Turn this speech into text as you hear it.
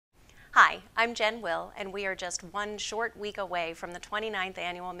Hi, I'm Jen Will, and we are just one short week away from the 29th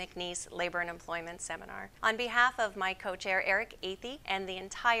Annual McNees Labor and Employment Seminar. On behalf of my co-chair Eric Athey and the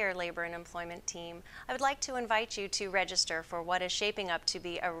entire Labor and Employment team, I would like to invite you to register for what is shaping up to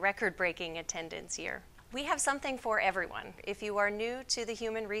be a record-breaking attendance year. We have something for everyone. If you are new to the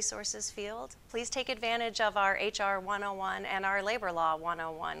human resources field, please take advantage of our HR 101 and our Labor Law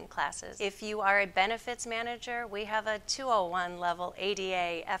 101 classes. If you are a benefits manager, we have a 201 level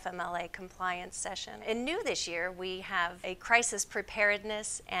ADA FMLA compliance session. And new this year, we have a crisis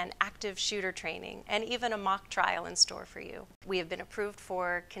preparedness and active shooter training, and even a mock trial in store for you. We have been approved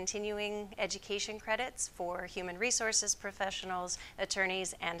for continuing education credits for human resources professionals,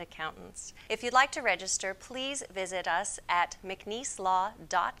 attorneys, and accountants. If you'd like to register, please visit us at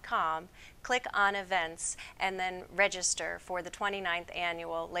mcneeslaw.com, click on events, and then register for the 29th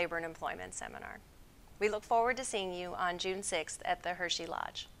Annual Labor and Employment Seminar. We look forward to seeing you on June 6th at the Hershey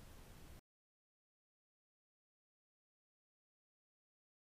Lodge.